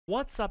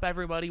What's up,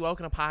 everybody?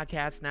 Welcome to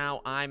Podcast Now.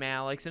 I'm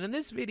Alex, and in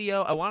this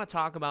video, I want to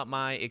talk about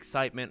my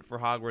excitement for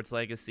Hogwarts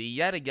Legacy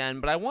yet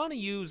again, but I want to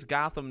use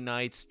Gotham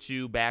Knights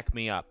to back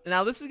me up.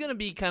 Now, this is going to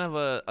be kind of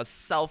a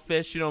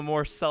selfish,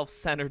 more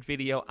self-centered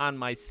video on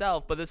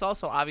myself, but this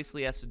also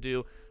obviously has to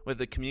do with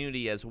the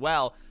community as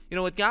well.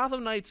 With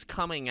Gotham Knights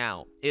coming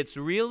out, it's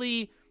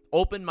really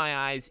opened my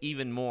eyes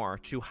even more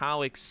to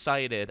how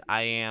excited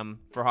I am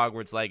for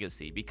Hogwarts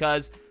Legacy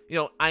because,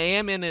 I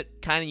am in a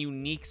kind of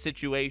unique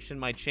situation.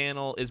 My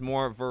channel is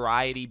more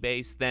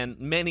variety-based than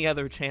many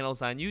other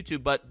channels on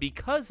YouTube, but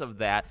because of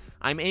that,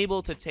 I'm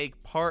able to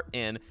take part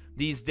in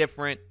these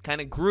different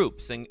kind of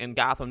groups, and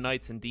Gotham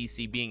Knights and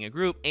DC being a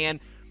group. And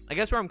I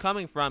guess where I'm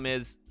coming from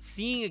is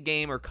seeing a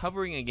game or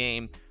covering a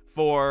game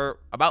for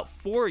about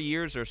 4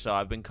 years or so.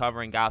 I've been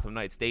covering Gotham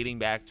Knights, dating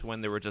back to when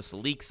there were just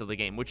leaks of the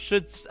game, which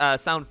should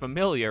sound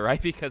familiar,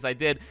 right? Because I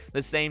did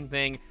the same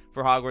thing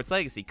for Hogwarts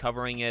Legacy,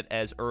 covering it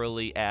as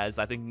early as,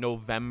 I think,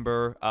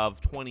 November of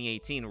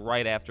 2018,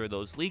 right after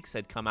those leaks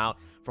had come out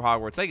for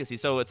Hogwarts Legacy.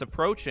 So it's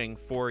approaching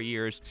 4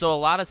 years. So a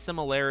lot of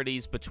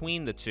similarities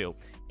between the two.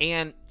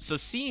 And so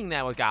seeing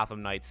that with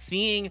Gotham Knights,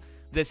 seeing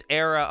this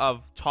era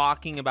of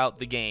talking about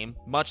the game,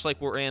 much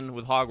like we're in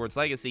with Hogwarts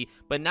Legacy,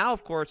 but now,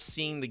 of course,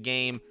 seeing the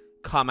game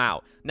come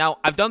out. Now,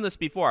 I've done this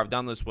before. I've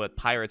done this with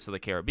Pirates of the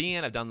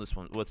Caribbean. I've done this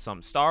one with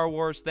some Star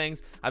Wars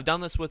things. I've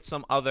done this with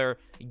some other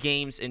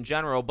games in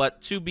general,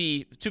 but to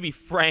be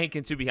frank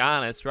and to be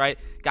honest, right,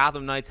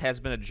 Gotham Knights has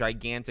been a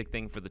gigantic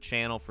thing for the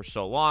channel for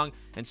so long,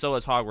 and so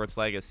has Hogwarts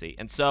Legacy.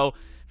 And so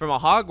from a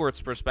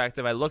Hogwarts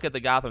perspective, I look at the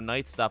Gotham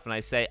Knights stuff and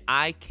I say,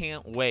 I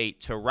can't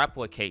wait to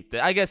replicate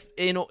that. I guess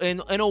in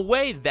a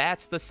way,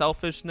 that's the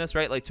selfishness,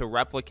 right? Like to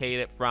replicate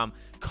it from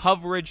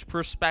coverage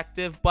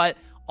perspective, but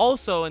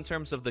also in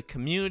terms of the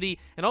community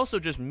and also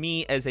just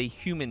me as a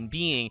human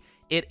being.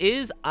 It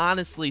is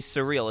honestly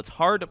surreal. It's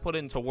hard to put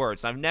into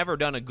words. I've never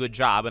done a good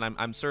job, and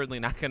I'm certainly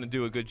not going to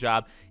do a good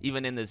job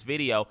even in this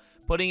video,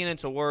 putting it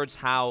into words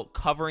how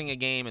covering a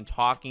game and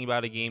talking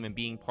about a game and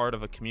being part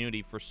of a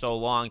community for so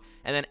long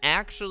and then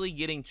actually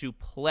getting to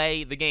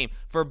play the game,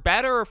 for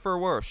better or for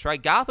worse,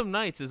 right? Gotham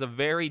Knights is a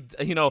very,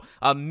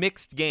 a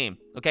mixed game,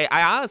 okay?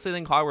 I honestly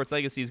think Hogwarts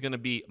Legacy is going to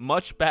be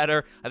much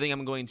better. I think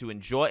I'm going to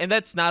enjoy, and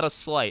that's not a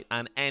slight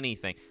on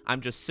anything.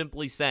 I'm just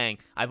simply saying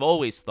I've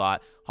always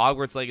thought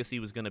Hogwarts Legacy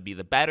was going to be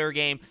the better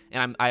game,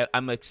 and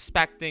I'm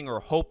expecting or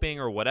hoping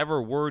or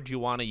whatever word you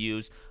want to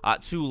use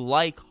to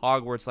like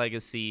Hogwarts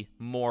Legacy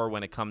more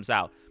when it comes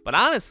out. But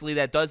honestly,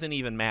 that doesn't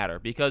even matter,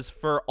 because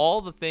for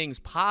all the things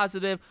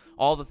positive,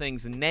 all the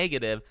things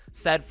negative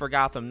said for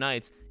Gotham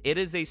Knights, it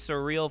is a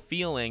surreal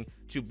feeling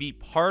to be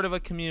part of a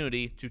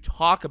community, to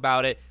talk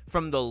about it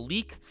from the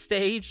leak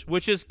stage,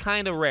 which is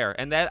kind of rare.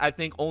 And that, I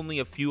think, only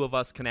a few of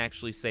us can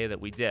actually say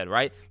that we did,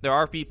 right? There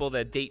are people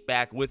that date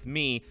back with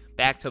me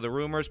back to the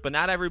rumors, but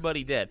not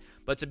everybody did.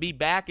 But to be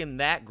back in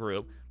that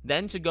group,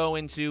 then to go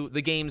into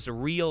the game's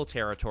real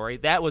territory,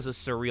 that was a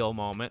surreal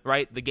moment,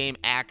 right? The game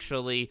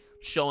actually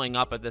showing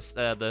up at this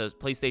the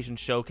PlayStation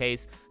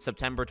Showcase,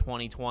 September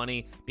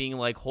 2020, being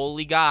like,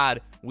 holy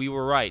God, we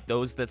were right.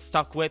 Those that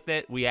stuck with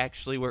it, we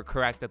actually were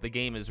correct that the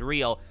game is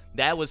real.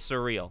 That was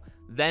surreal.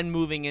 Then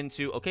moving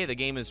into, okay, the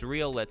game is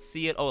real, let's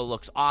see it. Oh, it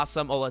looks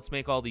awesome. Oh, let's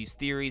make all these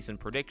theories and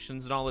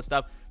predictions and all this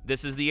stuff.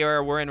 This is the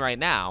era we're in right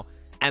now.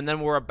 And then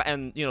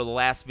the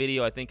last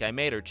video I think I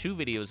made, or 2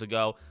 videos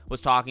ago,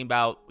 was talking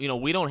about,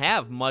 we don't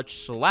have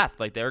much left.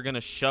 Like, they're going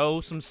to show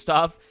some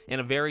stuff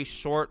in a very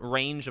short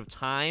range of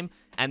time,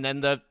 and then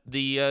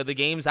the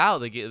game's out.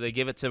 They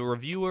give it to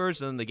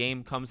reviewers, and the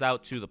game comes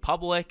out to the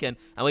public, and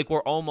like,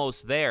 we're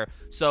almost there.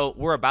 So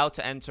we're about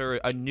to enter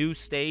a new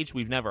stage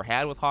we've never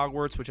had with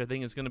Hogwarts, which I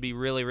think is going to be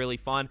really, really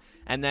fun.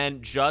 And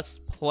then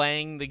just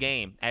playing the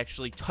game,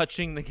 actually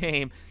touching the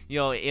game,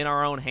 in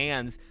our own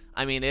hands.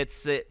 I mean,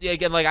 it's,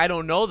 again, like, I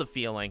don't know the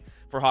feeling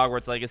for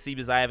Hogwarts Legacy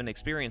because I haven't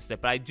experienced it,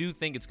 but I do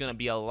think it's going to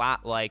be a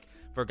lot like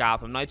for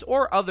Gotham Knights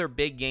or other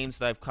big games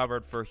that I've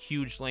covered for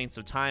huge lengths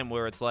of time,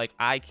 where it's like,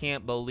 I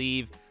can't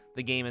believe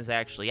the game is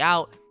actually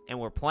out and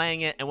we're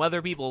playing it, and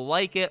whether people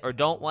like it or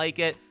don't like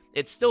it,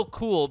 it's still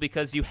cool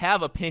because you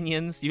have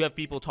opinions, you have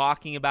people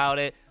talking about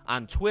it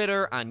on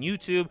Twitter, on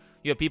YouTube,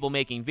 you have people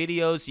making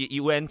videos,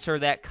 you enter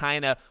that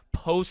kind of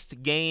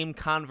post-game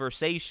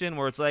conversation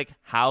where it's like,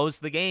 how's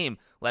the game?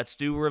 Let's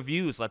do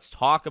reviews. Let's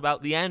talk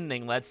about the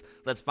ending. Let's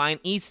find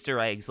Easter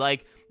eggs.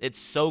 Like, it's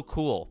so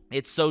cool.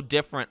 It's so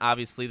different,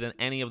 obviously, than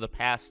any of the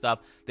past stuff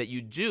that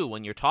you do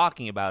when you're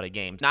talking about a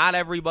game. Not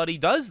everybody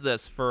does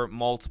this for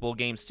multiple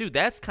games, too.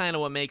 That's kind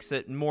of what makes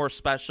it more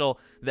special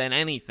than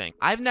anything.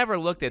 I've never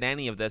looked at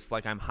any of this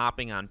like I'm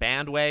hopping on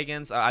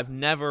bandwagons. I've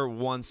never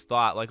once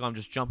thought, like, oh, I'm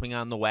just jumping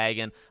on the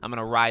wagon. I'm going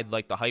to ride,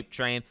 like, the hype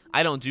train.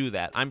 I don't do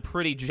that. I'm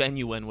pretty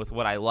genuine with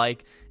what I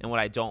like and what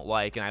I don't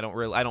like, and I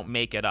don't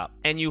make it up.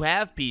 And you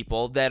have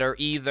people that are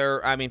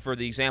either, I mean, for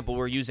the example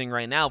we're using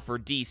right now for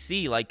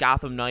DC, like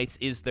Gotham Knights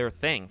is their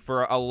thing.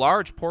 For a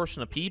large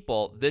portion of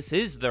people, this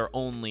is their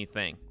only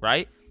thing,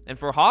 right? And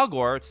for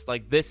Hogwarts,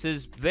 like, this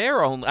is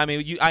their own. I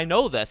mean, I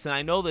know this, and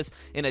I know this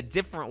in a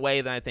different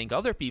way than I think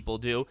other people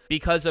do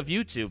because of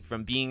YouTube,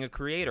 from being a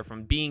creator,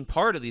 from being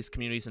part of these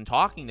communities and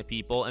talking to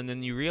people. And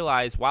then you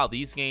realize, wow,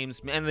 these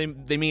games,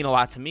 and they mean a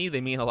lot to me, they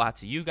mean a lot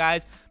to you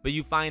guys, but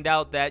you find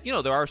out that, you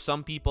know, there are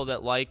some people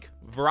that like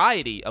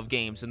variety of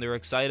games and they're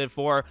excited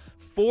for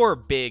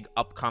big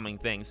upcoming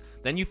things.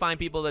 Then you find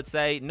people that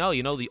say, no,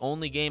 you know, the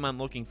only game I'm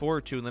looking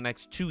forward to in the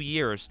next 2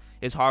 years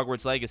is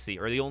Hogwarts Legacy,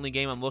 or the only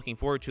game I'm looking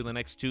forward to in the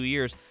next 2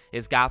 years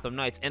is Gotham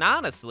Knights. And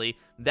honestly,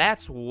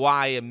 that's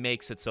why it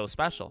makes it so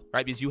special,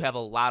 right? Because you have a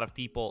lot of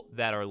people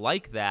that are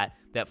like that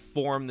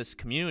form this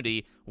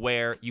community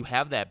where you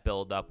have that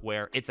build up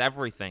where it's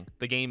everything.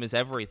 The game is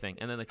everything.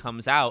 And then it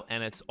comes out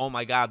and it's, oh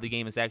my God, the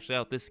game is actually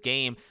out. This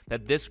game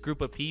that this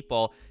group of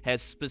people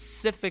has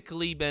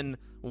specifically been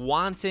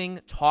wanting,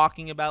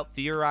 talking about,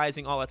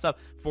 theorizing, all that stuff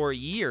for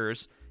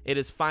years, it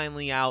is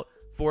finally out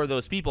for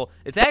those people.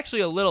 It's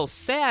actually a little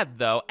sad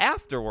though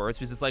afterwards,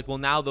 because it's like, well,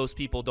 now those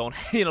people don't,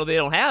 you know, they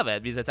don't have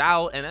it because it's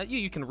out and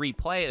you can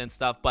replay it and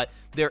stuff, but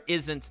there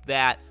isn't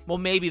that, well,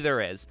 maybe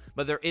there is,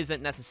 but there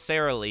isn't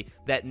necessarily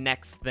that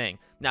next thing.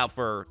 Now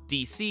for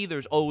DC,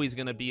 there's always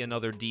going to be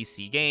another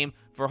DC game.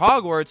 For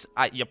Hogwarts,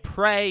 you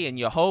pray and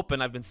you hope,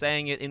 and I've been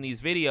saying it in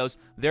these videos,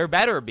 there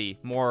better be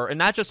more, and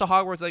not just a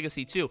Hogwarts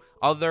Legacy 2,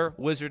 other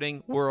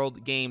Wizarding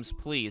World games,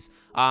 please.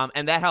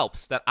 And that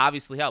helps. That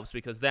obviously helps,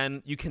 because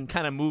then you can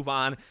kind of move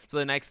on to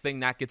the next thing,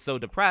 not get so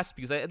depressed,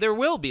 because there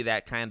will be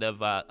that kind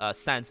of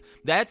sense.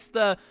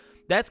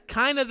 That's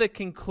kind of the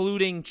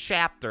concluding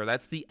chapter.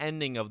 That's the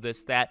ending of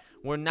this, that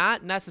we're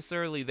not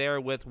necessarily there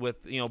with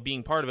you know,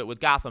 being part of it with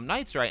Gotham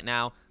Knights right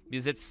now,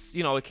 because it's,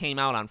 you know, it came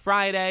out on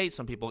Friday.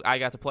 Some people, I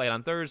got to play it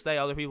on Thursday.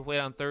 Other people played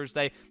it on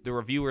Thursday. The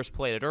reviewers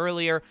played it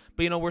earlier.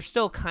 But, you know, we're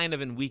still kind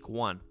of in week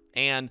 1.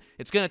 And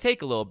it's going to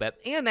take a little bit.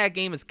 And that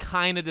game is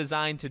kind of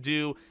designed to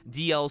do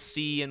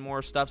DLC and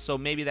more stuff, so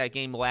maybe that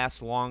game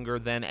lasts longer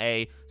than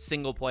a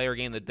single-player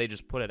game that they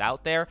just put it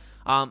out there.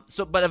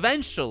 But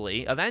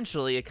eventually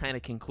it kind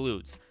of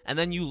concludes. And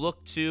then you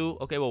look to,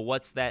 okay, well,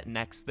 what's that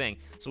next thing?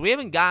 So we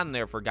haven't gotten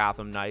there for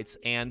Gotham Knights.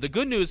 And the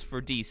good news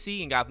for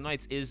DC and Gotham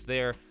Knights is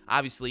there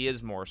obviously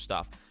is more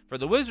stuff. For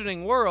the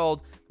Wizarding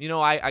World, you know,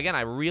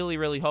 I really,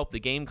 really hope the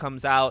game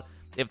comes out.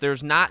 If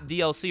there's not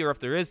DLC, or if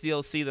there is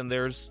DLC, then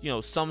there's, you know,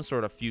 some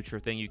sort of future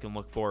thing you can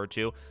look forward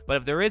to. But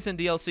if there isn't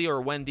DLC,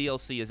 or when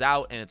DLC is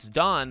out and it's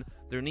done,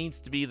 there needs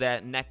to be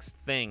that next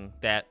thing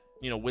that,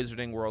 you know,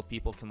 Wizarding World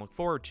people can look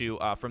forward to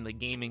from the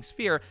gaming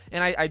sphere.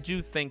 And I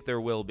do think there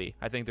will be.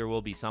 I think there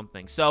will be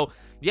something. So,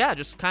 yeah,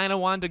 just kind of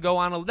wanted to go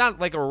on, not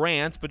like a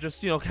rant, but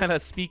just, you know, kind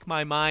of speak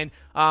my mind.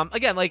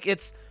 Again, like,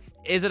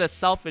 is it a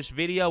selfish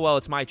video? Well,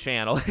 it's my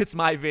channel. It's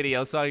my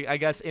video. So I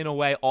guess in a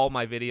way, all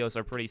my videos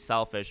are pretty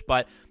selfish.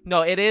 But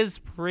no, it is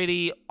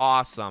pretty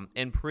awesome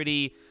and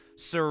pretty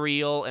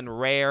surreal and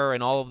rare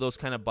and all of those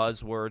kind of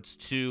buzzwords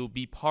to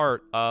be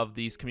part of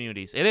these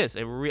communities. It is.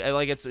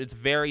 It's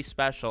very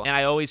special. And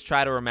I always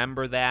try to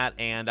remember that.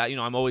 And, you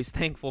know, I'm always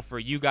thankful for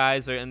you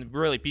guys and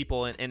really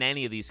people in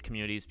any of these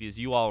communities, because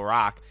you all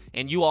rock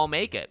and you all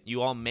make it.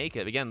 You all make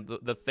it. Again,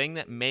 the thing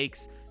that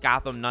makes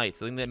Gotham Knights,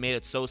 the thing that made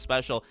it so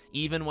special,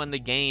 even when the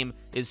game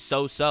is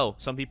so-so.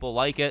 Some people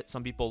like it,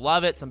 some people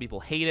love it, some people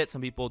hate it,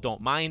 some people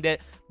don't mind it,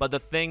 but the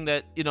thing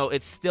that, you know,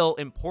 it's still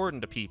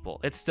important to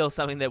people. It's still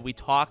something that we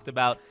talked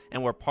about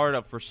and we're part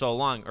of for so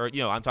long, or,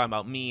 you know, I'm talking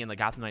about me and the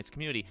Gotham Knights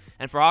community.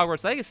 And for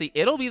Hogwarts Legacy,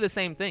 it'll be the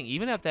same thing,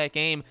 even if that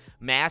game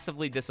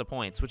massively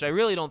disappoints, which I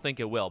really don't think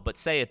it will, but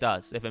say it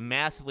does. If it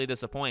massively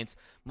disappoints,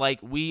 like,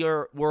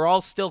 we're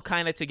all still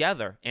kind of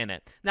together in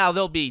it. Now,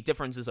 there'll be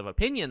differences of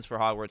opinions for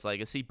Hogwarts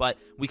Legacy, but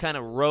we kind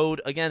of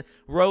rode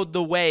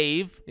the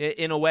wave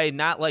in a way,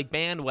 not like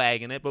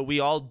bandwagon it, but we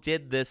all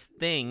did this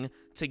thing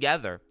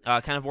together,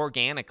 kind of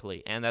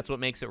organically, and that's what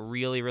makes it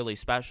really, really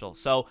special.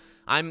 So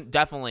I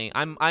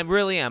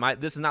really am.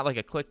 This is not like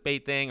a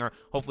clickbait thing, or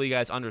hopefully you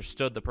guys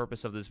understood the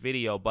purpose of this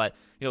video, but,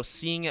 you know,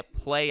 seeing it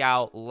play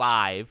out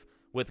live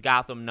with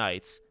Gotham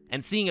Knights,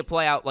 and seeing it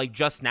play out like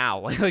just now,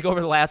 like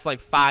over the last like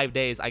 5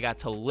 days, I got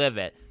to live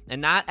it. And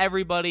not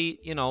everybody,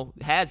 you know,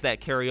 has that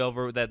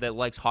carryover that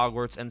likes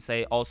Hogwarts and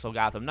say also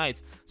Gotham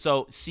Knights.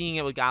 So seeing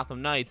it with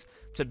Gotham Knights,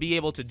 to be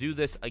able to do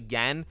this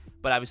again,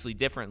 but obviously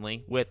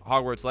differently with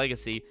Hogwarts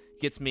Legacy,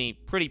 gets me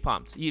pretty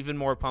pumped, even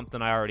more pumped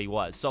than I already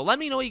was. So let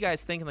me know what you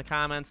guys think in the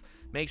comments.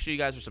 Make sure you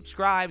guys are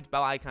subscribed,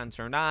 bell icon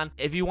turned on.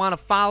 If you want to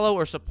follow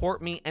or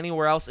support me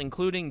anywhere else,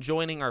 including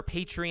joining our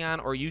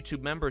Patreon or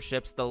YouTube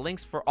memberships, the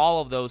links for all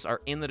of those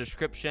are in the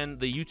description.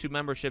 The YouTube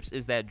memberships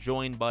is that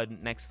join button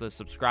next to the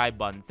subscribe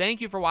button.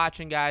 Thank you for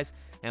watching, guys,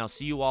 and I'll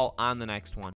see you all on the next one.